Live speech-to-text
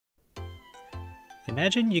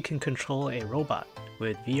Imagine you can control a robot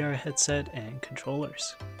with VR headset and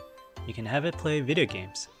controllers. You can have it play video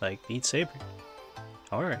games like Beat Saber.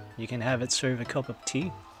 Or you can have it serve a cup of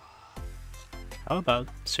tea. How about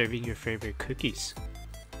serving your favorite cookies?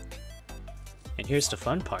 And here's the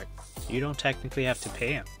fun part. You don't technically have to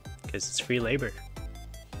pay him, because it's free labor.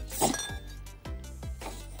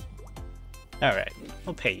 Alright,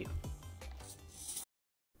 I'll pay you.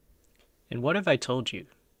 And what if I told you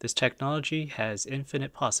this technology has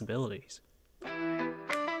infinite possibilities?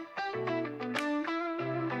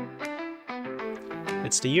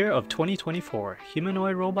 It's the year of 2024.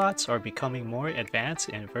 Humanoid robots are becoming more advanced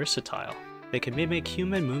and versatile. They can mimic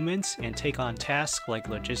human movements and take on tasks like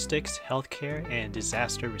logistics, healthcare, and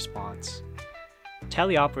disaster response.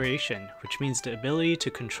 Teleoperation, which means the ability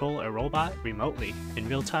to control a robot remotely in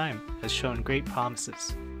real time, has shown great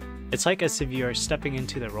promises. It's like as if you are stepping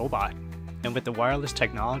into the robot, and with the wireless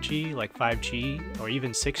technology like 5G or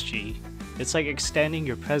even 6G, it's like extending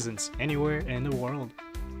your presence anywhere in the world.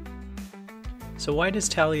 So why does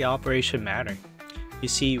teleoperation matter? You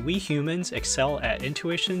see, we humans excel at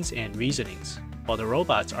intuitions and reasonings, while the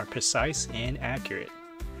robots are precise and accurate.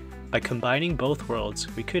 By combining both worlds,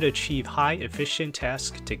 we could achieve high efficient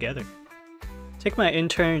tasks together. Take my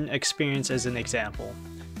intern experience as an example.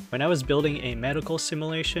 When I was building a medical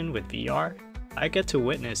simulation with VR, I get to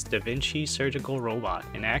witness Da Vinci surgical robot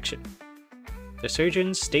in action. The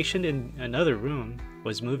surgeon stationed in another room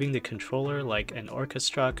was moving the controller like an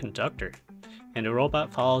orchestra conductor, and the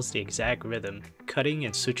robot follows the exact rhythm, cutting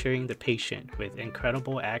and suturing the patient with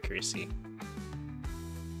incredible accuracy.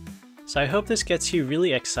 So I hope this gets you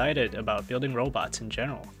really excited about building robots in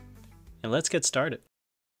general. And let's get started.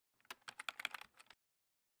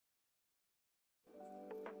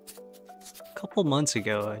 A couple months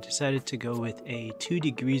ago, I decided to go with a 2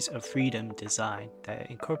 degrees of freedom design that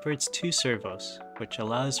incorporates 2 servos, which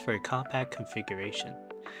allows for a compact configuration.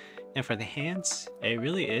 And for the hands, it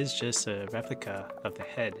really is just a replica of the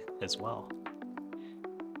head as well.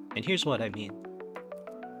 And here's what I mean.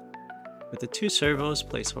 With the 2 servos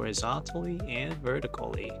placed horizontally and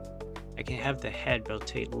vertically, I can have the head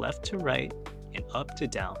rotate left to right and up to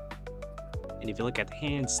down. And if you look at the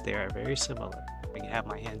hands, they are very similar. I can have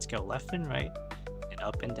my hands go left and right and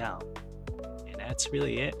up and down. And that's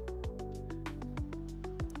really it.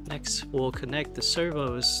 Next, we'll connect the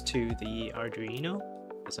servos to the Arduino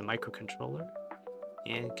as a microcontroller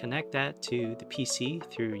and connect that to the PC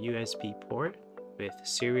through USB port with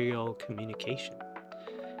serial communication.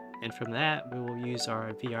 And from that, we will use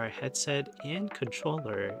our VR headset and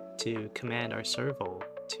controller to command our servo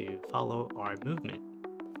to follow our movement.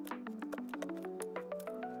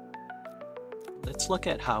 Let's look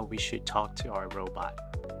at how we should talk to our robot.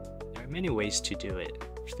 There are many ways to do it,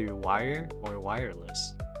 through wire or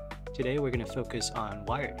wireless. Today we're going to focus on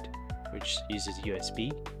wired, which uses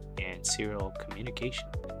USB and serial communication.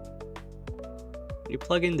 When you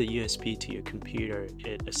plug in the USB to your computer,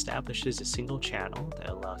 it establishes a single channel that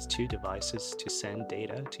allows 2 devices to send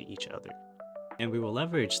data to each other. And we will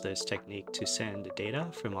leverage this technique to send the data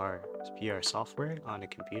from our VR software on a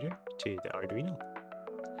computer to the Arduino.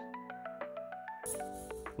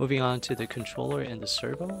 Moving on to the controller and the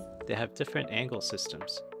servo, they have different angle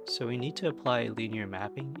systems, so we need to apply linear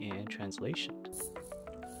mapping and translation.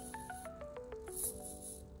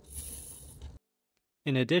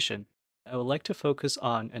 In addition, I would like to focus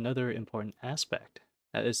on another important aspect,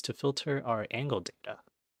 that is to filter our angle data.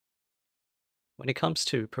 When it comes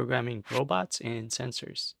to programming robots and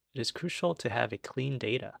sensors, it is crucial to have a clean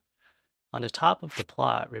data. On the top of the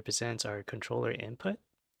plot represents our controller input.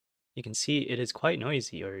 You can see it is quite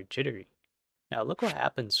noisy or jittery. Now look what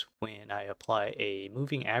happens when I apply a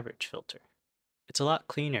moving average filter. It's a lot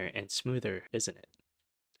cleaner and smoother, isn't it?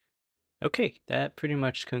 Okay, that pretty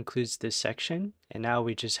much concludes this section, and now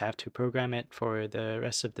we just have to program it for the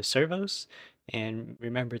rest of the servos. And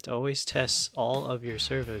remember to always test all of your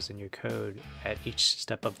servos in your code at each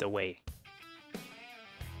step of the way.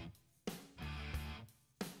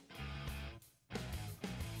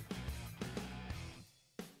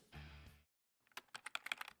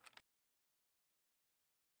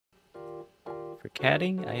 For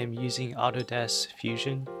CADing, I am using Autodesk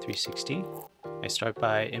Fusion 360. I start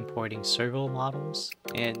by importing servo models,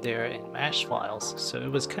 and they're in mesh files, so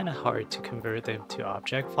it was kind of hard to convert them to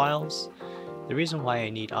object files. The reason why I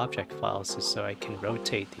need object files is so I can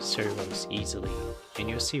rotate these servos easily, and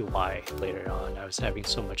you'll see why later on. I was having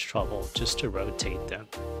so much trouble just to rotate them.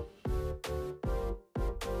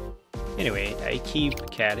 Anyway, I keep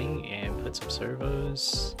CADing and put some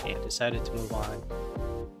servos and decided to move on.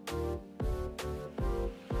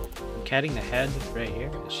 like adding the head right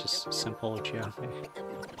here. It's just simple geometry.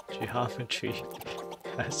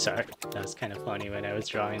 Sorry, that was kind of funny when I was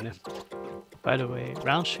drawing them. By the way,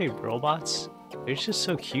 round-shaped robots, they're just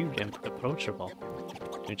so cute and approachable,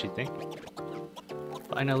 don't you think?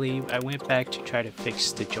 Finally, I went back to try to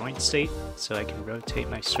fix the joint state so I can rotate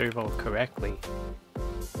my servo correctly.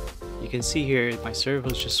 You can see here, my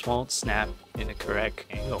servos just won't snap in the correct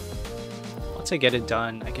angle. Once I get it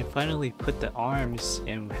done, I can finally put the arms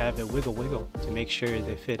and have it wiggle to make sure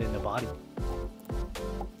they fit in the body.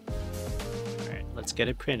 Alright, let's get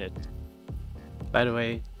it printed. By the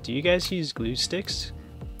way, do you guys use glue sticks?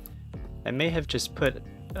 I may have just put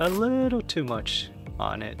a little too much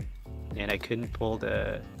on it and I couldn't pull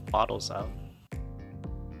the bottles out.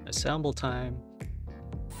 Assemble time.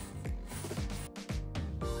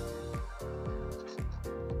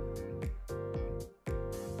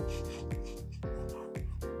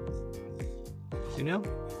 You know,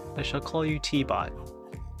 I shall call you TEABOT.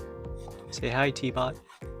 Say hi, TEABOT.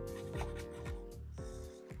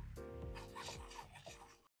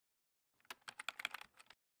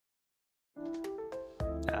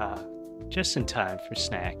 Just in time for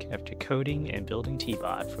snack after coding and building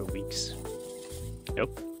TEABOT for weeks.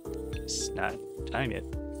 Nope, it's not time yet.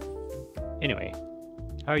 Anyway,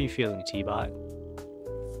 how are you feeling, TEABOT?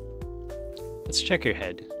 Let's check your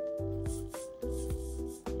head.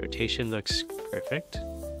 Rotation looks perfect.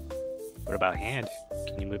 What about hand?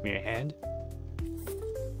 Can you move your hand?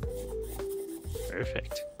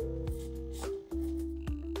 Perfect.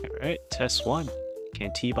 Alright, test 1.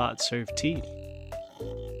 Can TEABOT serve tea?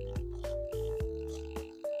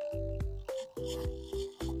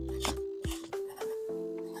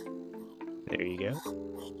 There you go.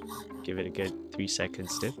 Give it a good 3-second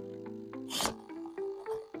dip.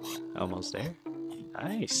 Almost there.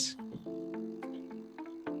 Nice.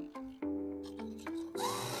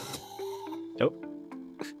 Nope.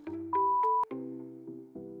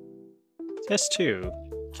 Test 2.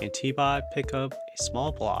 Can TEABOT pick up a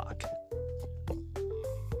small block?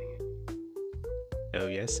 Oh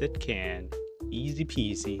yes it can. Easy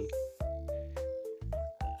peasy.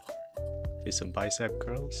 Do some bicep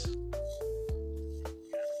curls.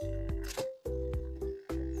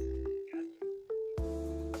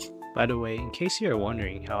 By the way, in case you are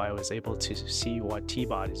wondering how I was able to see what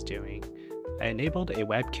TEABOT is doing, I enabled a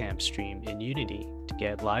webcam stream in Unity to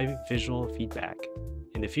get live visual feedback.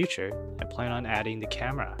 In the future, I plan on adding the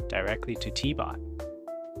camera directly to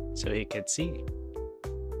TEABOT so it can see.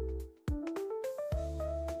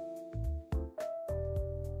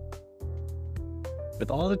 With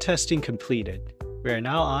all the testing completed, we are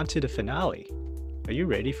now on to the finale. Are you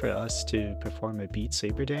ready for us to perform a Beat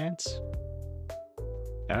Saber dance?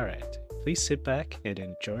 Alright, please sit back and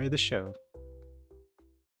enjoy the show.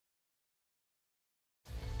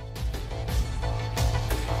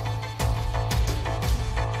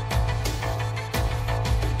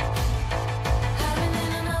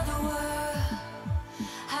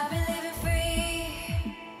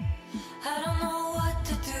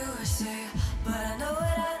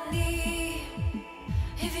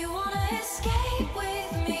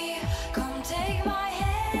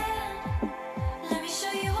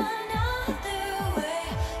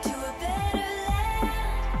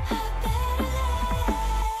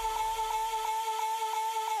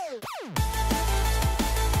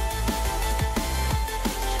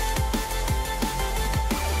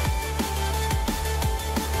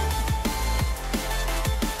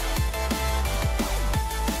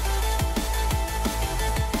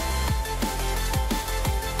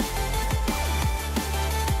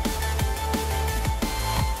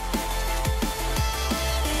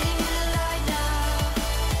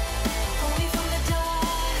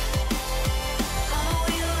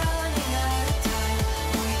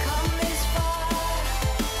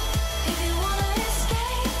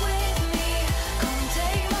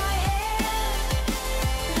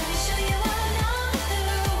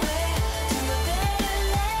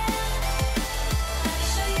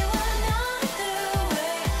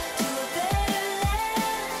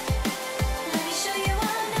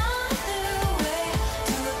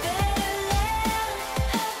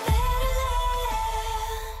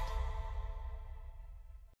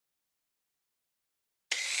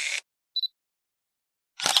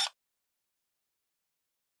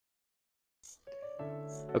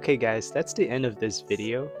 Okay guys, that's the end of this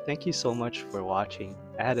video. Thank you so much for watching.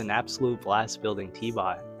 I had an absolute blast building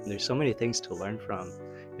TEABOT, and there's so many things to learn from.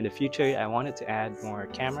 In the future, I wanted to add more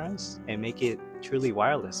cameras and make it truly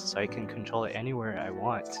wireless so I can control it anywhere I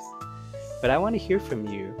want. But I want to hear from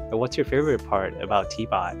you. What's your favorite part about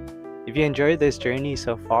TEABOT? If you enjoyed this journey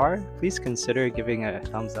so far, please consider giving a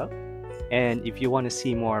thumbs up And if you want to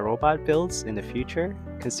see more robot builds in the future,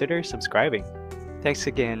 consider subscribing. Thanks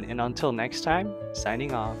again, and until next time,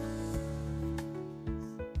 signing off.